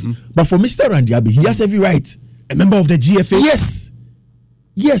comments. But for Mr. Randy Abbey, he has every right. A member of the GFA?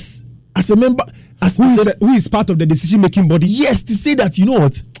 Yes. As a member, who is part of the decision-making body? Yes, to say that, you know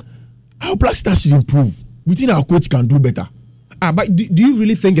what, our Black Stars should improve. We think our coach can do better. But do you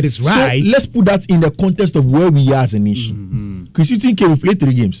really think it is right? So let's put that in the context of where we are as a nation. Chris Hughton came, we played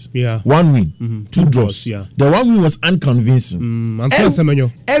 3 games. Yeah. 1 win, 2 draws. Yeah. The 1 win was unconvincing.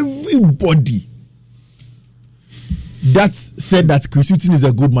 Everybody that said that Chris Hughton is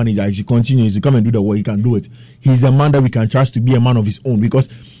a good manager, he should continue, he should come and do the work, he can do it. He's a man that we can trust to be a man of his own, because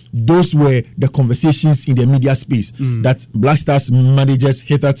those were the conversations in the media space that Black Stars managers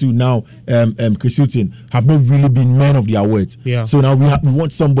hitherto now, Chris Hughton, have not really been men of their words. Yeah. So now we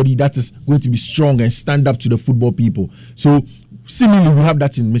want somebody that is going to be strong and stand up to the football people. So seemingly we have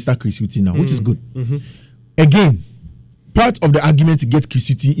that in Mr. Chris Hughton now, which is good. Again, part of the argument to get Chris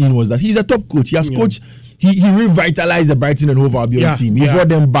Hughton in was that he's a top coach. He has coached. He revitalized the Brighton and Hove Albion team. He brought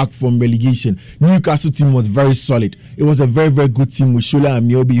them back from relegation. Newcastle team was very solid. It was a very, very good team with Shola and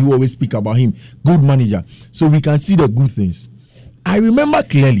Miobi, who always speak about him. Good manager. So we can see the good things. I remember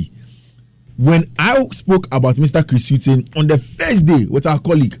clearly when I spoke about Mr. Chris Hughton on the first day with our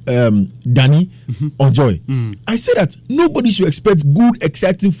colleague Danny Onjoy. I said that nobody should expect good,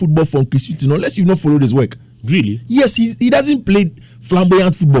 exciting football from Chris Hughton unless you not follow his work. Really? Yes, he doesn't play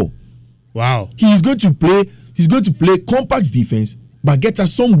flamboyant football. Wow. He's going to play compact defense, but get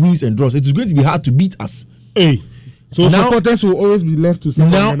us some wins and draws. It is going to be hard to beat us. Hey. So now, supporters will always be left to sit on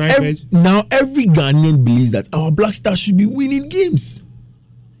the knife edge. Now every Ghanaian believes that our Black Stars should be winning games.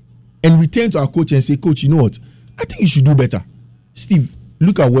 And return to our coach and say, Coach, you know what? I think you should do better. Steve,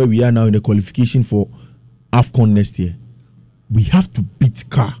 look at where we are now in the qualification for AFCON next year. We have to beat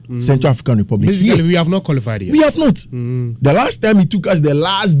CAR, Central African Republic. Basically, we have not qualified yet. We have not. The last time it took us the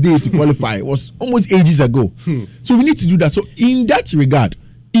last day to qualify was almost ages ago. So we need to do that. So in that regard,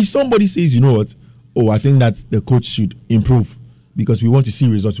 if somebody says, you know what, I think that the coach should improve because we want to see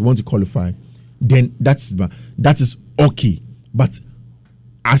results, we want to qualify, then that is okay. But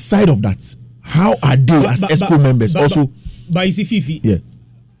aside of that, how are they as ESCO members also? But you see, Fifi, yeah.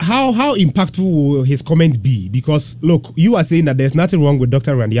 How impactful will his comment be? Because look, you are saying that there's nothing wrong with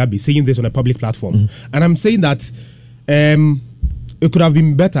Dr. Randy Abbey saying this on a public platform, and I'm saying that it could have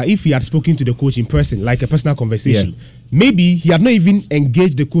been better if he had spoken to the coach in person, like a personal conversation. Yeah. Maybe he had not even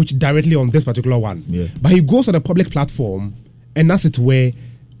engaged the coach directly on this particular one. Yeah. But he goes on a public platform, and that's it where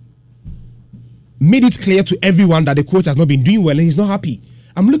made it clear to everyone that the coach has not been doing well and he's not happy.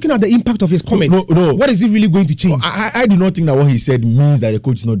 I'm looking at the impact of his comment. No. What is it really going to change? I do not think that what he said means that the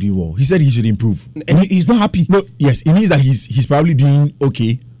coach is not doing well. He said he should improve. And he's not happy. No, yes, it means that he's probably doing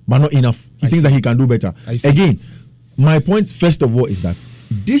okay, but not enough. He thinks that he can do better. Again, my point first of all is that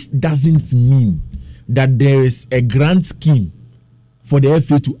this doesn't mean that there is a grand scheme for the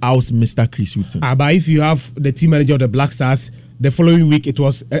FA to oust Mr. Chris Hughton. But if you have the team manager of the Black Stars, the following week it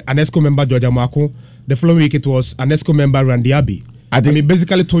was an ESCO member, George Amoako. The following week it was an ESCO member, Randy Abbey. I mean,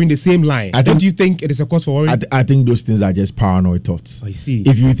 basically towing the same line. Don't you think it is a cause for worry? I think those things are just paranoid thoughts. I see.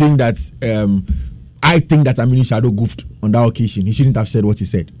 If you think that, I think that Aminu Shadow goofed on that occasion. He shouldn't have said what he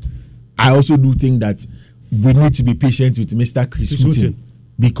said. I also do think that we need to be patient with Mr. Chris Hughton,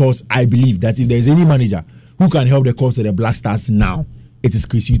 because I believe that if there is any manager who can help the cause of the Black Stars now, it is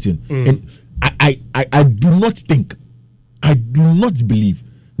Chris Hughton. And I do not believe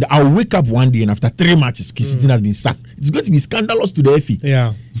that I'll wake up one day and after 3 matches, Chris Hughton has been sacked. It's going to be scandalous to the FA.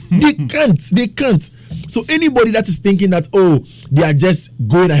 Yeah. They can't. So anybody that is thinking that, they are just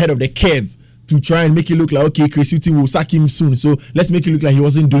going ahead of the curve to try and make it look like, okay, Chris Hughton will sack him soon, so let's make it look like he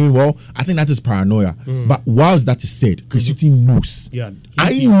wasn't doing well. I think that is paranoia. But whilst that is said, Chris Hughton knows. Yeah,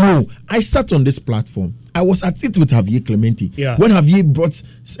 I know. I sat on this platform. I was at it with Javier Clemente. Yeah. When Javier brought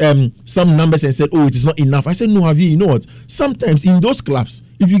some numbers and said, oh, it is not enough, I said, no, Javier, you know what? Sometimes in those clubs,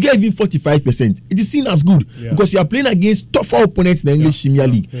 if you get even 45%, it is seen as good because you are playing against tougher opponents in the English Premier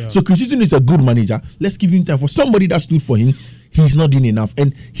League. Yeah. So Chris Hughton is a good manager. Let's give him time. For somebody that stood for him, he's not doing enough.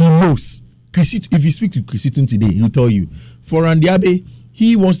 And he knows. Chris Hughton, if you speak to Chris Hughton today, he'll tell you. For Randy Abbey,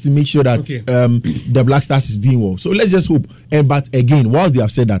 he wants to make sure that the Black Stars is doing well. So let's just hope. But again, whilst they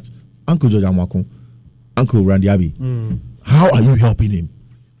have said that, Uncle George Amakon, Uncle Randy Abbey, how are you helping him?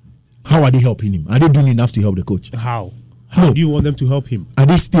 How are they helping him? Are they doing enough to help the coach? How do you want them to help him? Are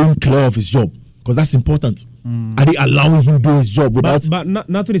they staying clear of his job? Because that's important. Are they allowing him to do his job without? But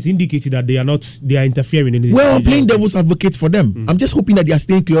nothing is indicating that they are interfering in his I'm playing devil's advocate for them. I'm just hoping that they are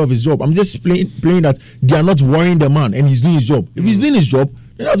staying clear of his job. I'm just playing that they are not worrying the man and he's doing his job. If he's doing his job,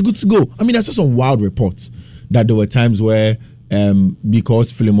 then that's good to go. I mean, I saw some wild reports that there were times where because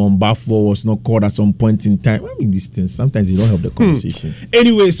Philemon Bafo was not called at some point in time. I mean, these things sometimes they don't help the conversation.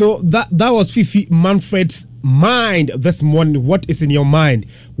 Anyway, so that was Fifi Manfred's mind this morning. What is in your mind?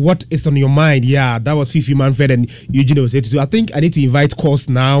 What is on your mind? Yeah, that was Fifi Manfred and Eugene Osetu. I think I need to invite Kos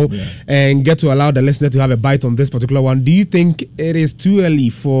now and get to allow the listener to have a bite on this particular one. Do you think it is too early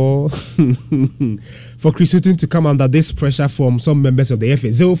for for Chris Hughton to come under this pressure from some members of the FA?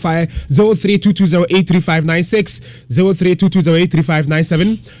 0322083596,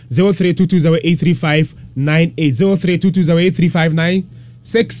 0322083597, 0322083598, 0322083596,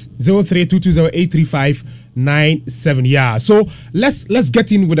 0322083597. Yeah, so let's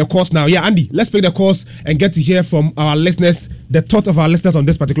get in with the course now. Yeah, Andy, let's pick the course and get to hear from our listeners, the thought of our listeners on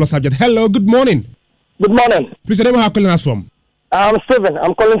this particular subject. Hello, good morning. Good morning. Please tell me how calling us from. I'm Stephen.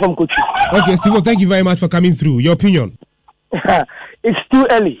 I'm calling from Kuchi. Okay, Stephen, thank you very much for coming through. Your opinion? It's too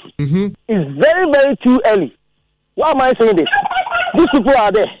early. It's very, very too early. Why am I saying this? These people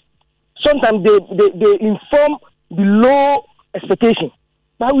are there. Sometimes they inform below expectation.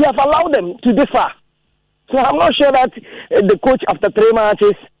 But we have allowed them to differ. So I'm not sure that the coach after 3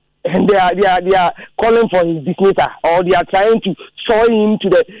 matches and they are calling for his dismissal or they are trying to show him to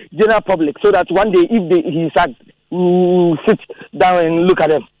the general public so that one day if he's sacked, sit down and look at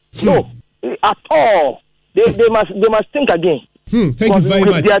them. No, at all. They must think again. Thank you very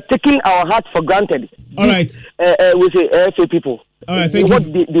much. They are taking our heart for granted. All right. We say FA people. All right. Thank what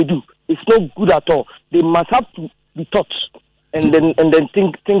you. They do, it's not good at all. They must have to be taught and then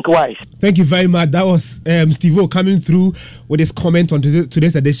think wise. Thank you very much. That was Steve-O coming through with his comment on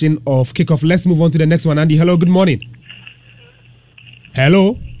today's edition of Kickoff. Let's move on to the next one. Andy, hello. Good morning.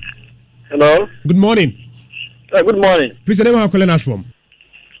 Hello. Hello. Good morning. Good morning. Please tell me where I'm calling us from.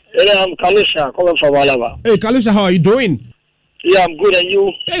 Yeah, I'm Kalusha, calling from Alaba. Hey, Kalusha, how are you doing? Yeah, I'm good. And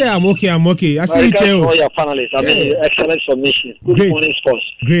you? Yeah, I'm okay. I see you, Cheo. All your panelists. I mean, excellent submission. Good morning, sports.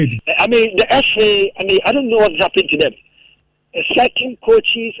 Great. I mean, the FA, I don't know what's happened to them. Sacking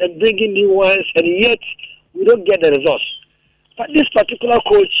coaches and bringing new ones, and yet we don't get the results. But this particular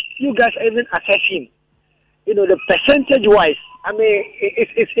coach, you guys even assess him. You know, the percentage-wise, I mean,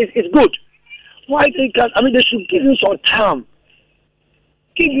 it's good. Why they can't? I mean, they should give you some time.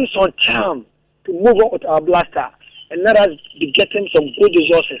 Give you some time to move on with our blaster and let us be getting some good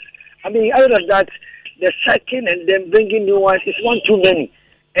resources. I mean, other than that, the sacking and then bringing new ones is one too many.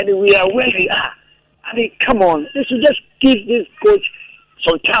 And we are where we are. I mean, come on. They should just give this coach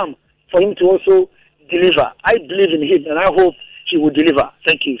some time for him to also deliver. I believe in him and I hope he will deliver.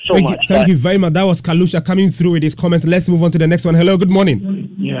 Thank you so much. Thank you very much. That was Kalusha coming through with his comment. Let's move on to the next one. Hello, good morning.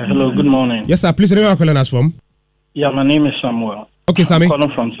 Yeah, hello, good morning. Yes, sir. Please tell me where you're calling us from. Yeah, my name is Samuel. Okay, Sammy. I'm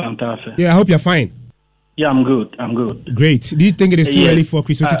calling from Santa Fe. Yeah, I hope you're fine. Yeah, I'm good. Great. Do you think it is too early for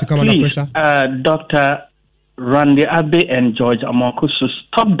Chris Hughton to come under pressure? Dr. Randy Abbey and George Amokusu,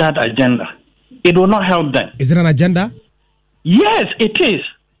 stop that agenda. It will not help them. Is it an agenda? Yes, it is.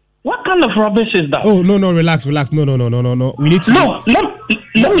 What kind of rubbish is that? Oh, no, relax. No. We need to... No,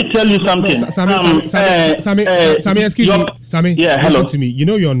 let me tell you something. Sammy, excuse me. Sammy, yeah, hello. Listen to me. You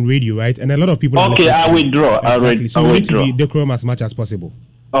know you're on radio, right? And a lot of people are listening. I withdraw. Exactly. So we need to be decorum as much as possible.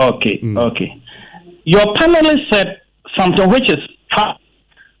 Okay. Your panelist said something which is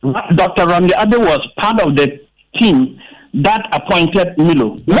Dr. Randy Abbey was part of the team that appointed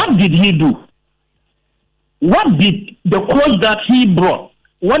Milo. What did he do? What did the coach that he brought,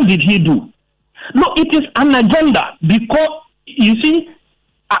 what did he do? No, it is an agenda because, you see,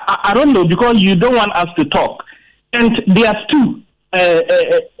 I don't know, because you don't want us to talk. And there's two,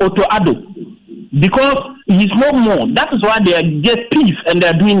 Otto Addo, because he's no more. That is why they get peace and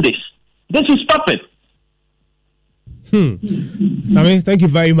they're doing this. They should stop it. Sammy, thank you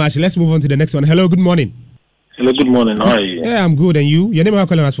very much. Let's move on to the next one. Hello, good morning. Hello, good morning. How are you? Yeah, I'm good. And you? Your name, where are you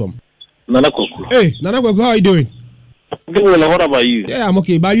calling us from? Nana Koko. Hey, Nana Koko, how are you doing? Good, well, what about you? Yeah, I'm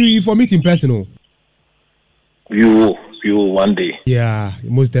okay. But you for meeting personal? You one day. Yeah,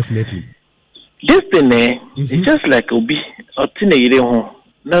 most definitely. This thing, it's just like Obi.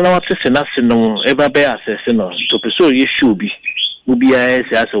 Nana, what's the no? Ever be assessing no? So, so you should be. Obi, I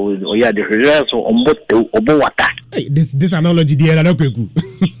say, oh yeah, the results on both Obowata. Hey, this analogy, dear, I don't know.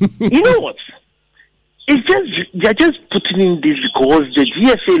 You know what? It's just they're just putting in this because the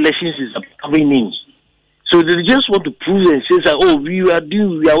GSA elections is coming in. So they just want to prove and say that, oh, we are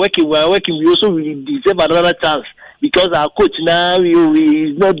working, we also will deserve another chance because our coach now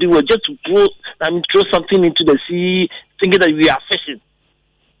is not doing just to throw something into the sea, thinking that we are fishing.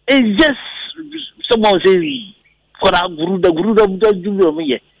 It's just someone says for our guru, the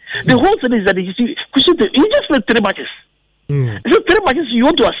whole thing is that you just play 3 matches. So 3 matches you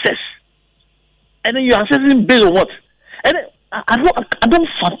want to assess. And then you're assessing based on what? And I don't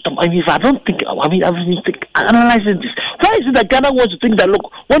fathom. Analyzing this. Why is it that Ghana wants to think that,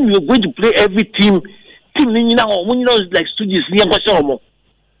 look, when we're going to play every team, when you know it's like studios, we are no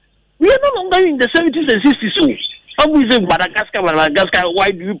longer in the 70s and 60s. So, how we say Madagascar, why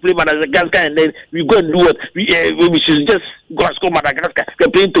do you play Madagascar and then we go and do what? We should just go and score Madagascar. We're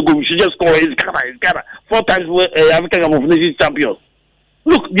playing Togo, we should just score. It's Ghana. 4 times African Cup of Nations champions.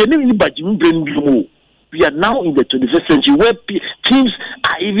 Look, we are not in the we are now in the 21st century where teams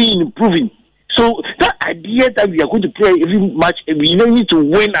are even improving. So that idea that we are going to play every match, we don't need to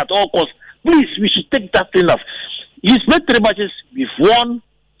win at all costs. Please, we should take that thing off. He's played 3 matches, we've won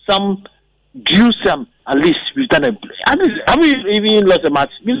some, drew some, at least we've done a play. Have we even lost a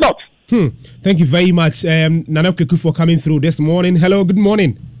match? We've not. Thank you very much, Nana Kweku, for coming through this morning. Hello, good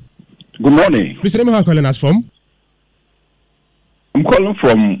morning. Good morning. Please tell me where you're calling us from. I'm calling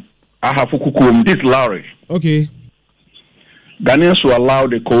from Ahafukukum. This is Larry. Okay. Ghanaians will allow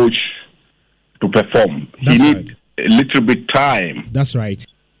the coach to perform. He needs a little bit time. That's right.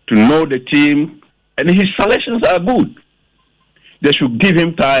 To know the team, and his selections are good. They should give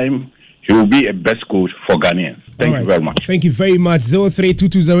him time. He will be a best coach for Ghanaians. Thank you very much. Thank you very much.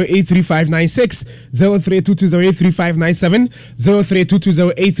 0322083596, 0322083597,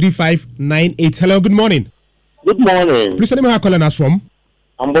 0322083598. Hello, good morning. Good morning. Please tell me where you're calling us from.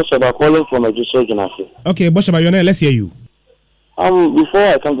 I'm Boshaba calling from Ejuso Genasi. Okay, Boshaba, your name, let's hear you. Before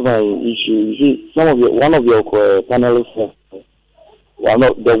I come to my issue, you see, one of your panelists,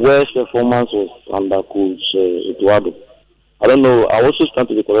 the worst performance was under Coach Eduardo. I don't know. I also stand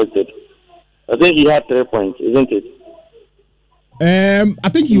to be corrected. I think he had 3 points, isn't it? I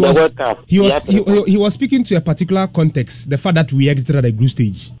think he was speaking to a particular context, the fact that we exited at the group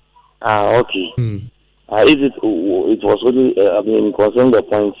stage. Okay. It was only, concerning the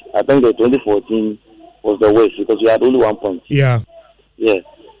points, I think the 2014 was the worst because we had only 1 point. Yeah.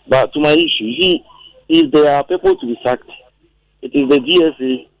 But to my issue, you see, if there are people to be sacked, it is the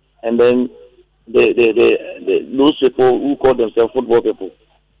GSA and then those people who call themselves football people,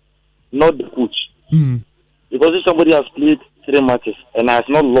 not the coach. Because if somebody has played 3 matches and has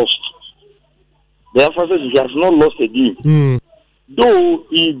not lost, the emphasis is he has not lost a game. Though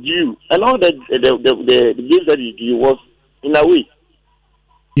he drew, and all the games that he drew was in a way.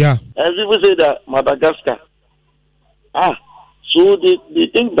 Yeah. And people say that Madagascar. So they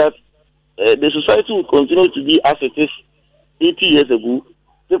think that the society will continue to be as it is 80 years ago.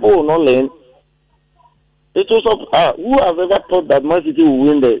 People will not learn. It was who has ever thought that Man City will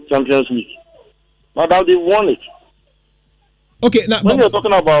win the Champions League? But now they've won it. Okay. Now, when you're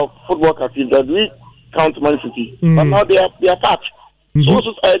talking about football cathedrals, we count Man City, but now they are part. So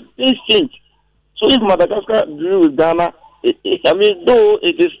things change. So if Madagascar drew with Ghana, though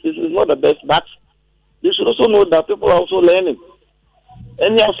it is not the best, but you should also know that people are also learning.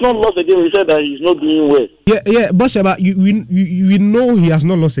 And he has not lost a game. He said that he's not doing well. Yeah, but we know he has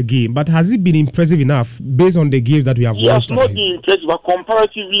not lost a game, but has it been impressive enough based on the games that we have watched? He has not been impressive, but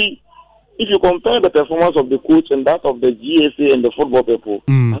comparatively, if you compare the performance of the coach and that of the GSA and the football people,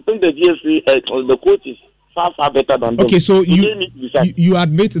 I think the GSA, the coach is far better than them. Okay, so you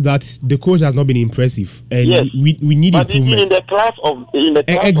admit that the coach has not been impressive, and yes. we need but improvement. In the class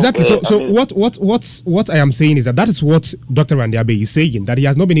exactly. Of, so what I am saying is that is what Dr. Randiabe is saying, that he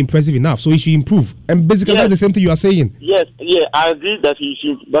has not been impressive enough, so he should improve. And basically, that's the same thing you are saying. Yes, I agree that he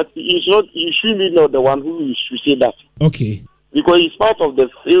should, but he should be not the one who should say that. Okay. Because he's part of the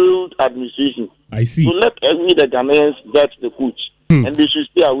field administration. I see. So let the Ghanaians judge the coach. And they should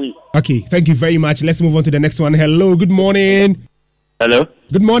stay away. Okay, thank you very much. Let's move on to the next one. Hello, good morning. Hello.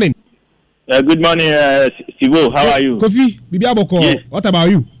 Good morning. Good morning, Sivo. How are you? Kofi, Bibi Aboko. Yes. What about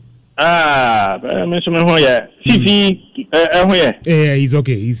you? Yeah. Sifi, yeah, he's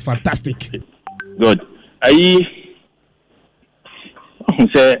okay. He's fantastic. Good. I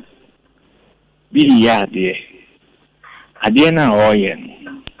say, Billy Yadi. Adiana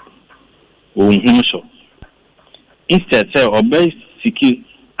Oyen. So instead, say, obey seeking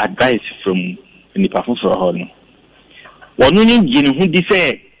advice from the Pafu for Horn. One union who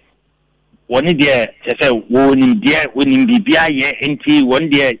say. One day, say, one in BBI, NT, 1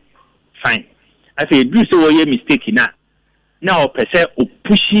 day, fine. I say, do so a mistake in that. Now, per se,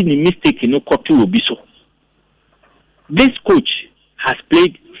 pushing the mistake in no copy will be so. This coach has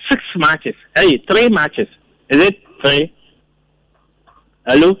played 6 matches. 3 matches. Is it 3?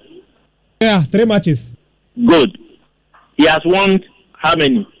 Hello? Yeah, 3 matches. Good. He has won how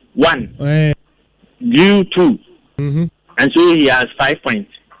many? 1. Drew 2. Mm-hmm. And so he has 5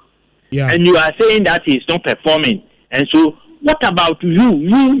 points. Yeah. And you are saying that he's not performing. And so, what about you,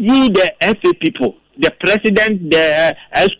 the FA people, the president, the